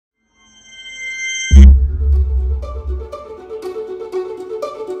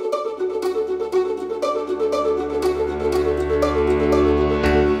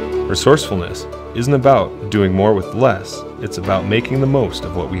Resourcefulness isn't about doing more with less, it's about making the most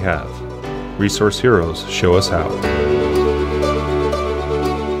of what we have. Resource Heroes show us how.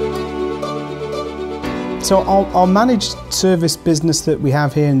 So our managed service business that we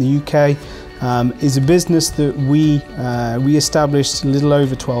have here in the UK is a business that we established a little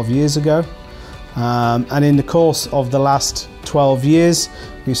over 12 years ago. And in the course of the last 12 years,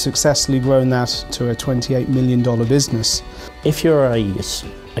 we've successfully grown that to a $28 million business. If you're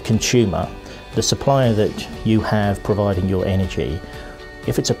a consumer, the supplier that you have providing your energy,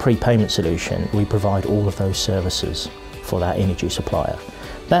 if it's a prepayment solution, we provide all of those services for that energy supplier.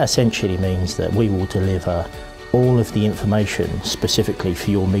 That essentially means that we will deliver all of the information specifically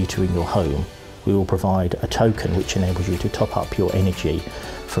for your meter in your home. We will provide a token which enables you to top up your energy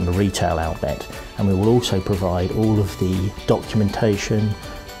from a retail outlet, and we will also provide all of the documentation,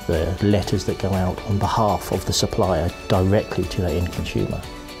 the letters that go out on behalf of the supplier directly to the end consumer.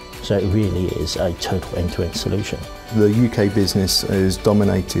 So it really is a total end-to-end solution. The UK business is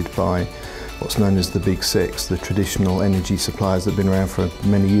dominated by what's known as the Big Six, the traditional energy suppliers that have been around for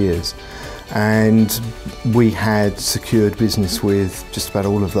many years. And we had secured business with just about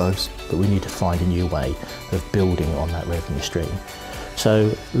all of those. But we need to find a new way of building on that revenue stream.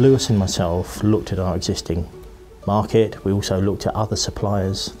 So Lewis and myself looked at our existing market. We also looked at other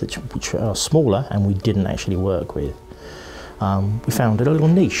suppliers which are smaller and we didn't actually work with. We found a little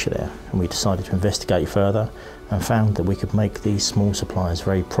niche there, and we decided to investigate further and found that we could make these small suppliers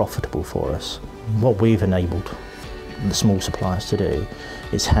very profitable for us. What we've enabled the small suppliers to do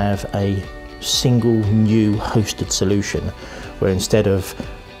is have a single new hosted solution where instead of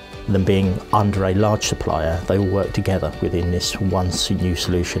them being under a large supplier, they all work together within this one new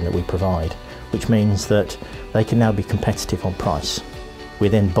solution that we provide, which means that they can now be competitive on price. We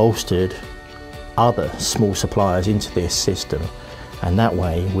then bolstered other small suppliers into this system, and that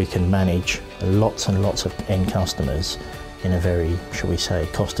way we can manage lots and lots of end customers in a very, shall we say,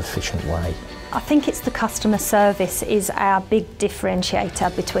 cost-efficient way. I think it's the customer service is our big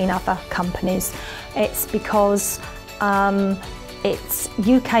differentiator between other companies. It's because it's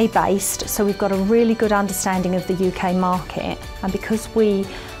UK based, so we've got a really good understanding of the UK market, and because we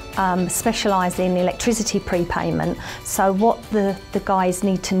specialise in electricity prepayment, so what the guys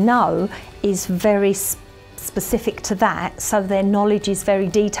need to know is very specific to that, so their knowledge is very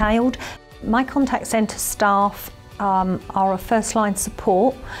detailed. My contact centre staff are a first line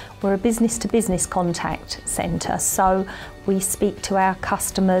support. We're a business to business contact centre, so we speak to our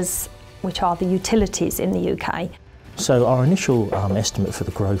customers, which are the utilities in the UK. So our initial estimate for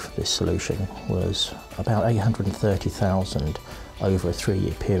the growth of this solution was about 830,000 over a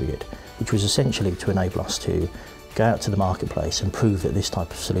 3-year period, which was essentially to enable us to go out to the marketplace and prove that this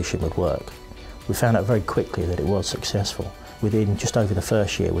type of solution would work. We found out very quickly that it was successful. Within just over the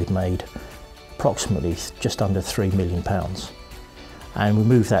first year, we'd made approximately just under £3 million. And we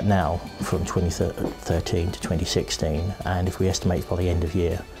moved that now from 2013 to 2016, and if we estimate by the end of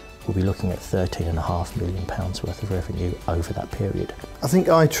year, we'll be looking at £13.5 million worth of revenue over that period. I think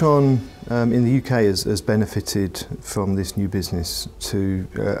Itron in the UK has benefited from this new business to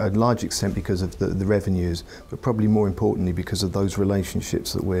a large extent because of the revenues, but probably more importantly because of those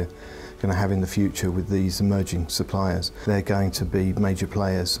relationships that we're going to have in the future with these emerging suppliers. They're going to be major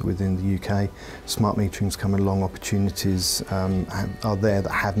players within the UK. Smart metering's coming along, opportunities are there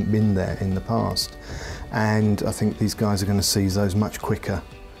that haven't been there in the past. And I think these guys are going to seize those much quicker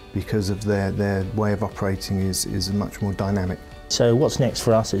because of their way of operating is much more dynamic. So what's next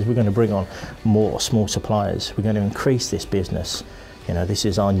for us is we're going to bring on more small suppliers. We're going to increase this business. You know, this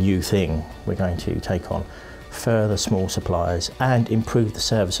is our new thing. We're going to take on further small suppliers and improve the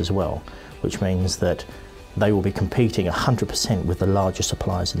service as well, which means that they will be competing 100% with the larger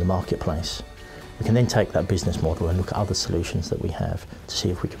suppliers in the marketplace. We can then take that business model and look at other solutions that we have to see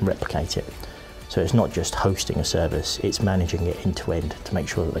if we can replicate it. So it's not just hosting a service, it's managing it end to end to make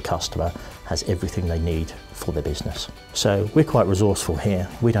sure that the customer has everything they need for their business. So we're quite resourceful here.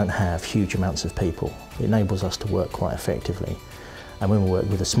 We don't have huge amounts of people. It enables us to work quite effectively. And when we work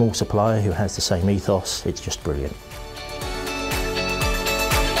with a small supplier who has the same ethos, it's just brilliant.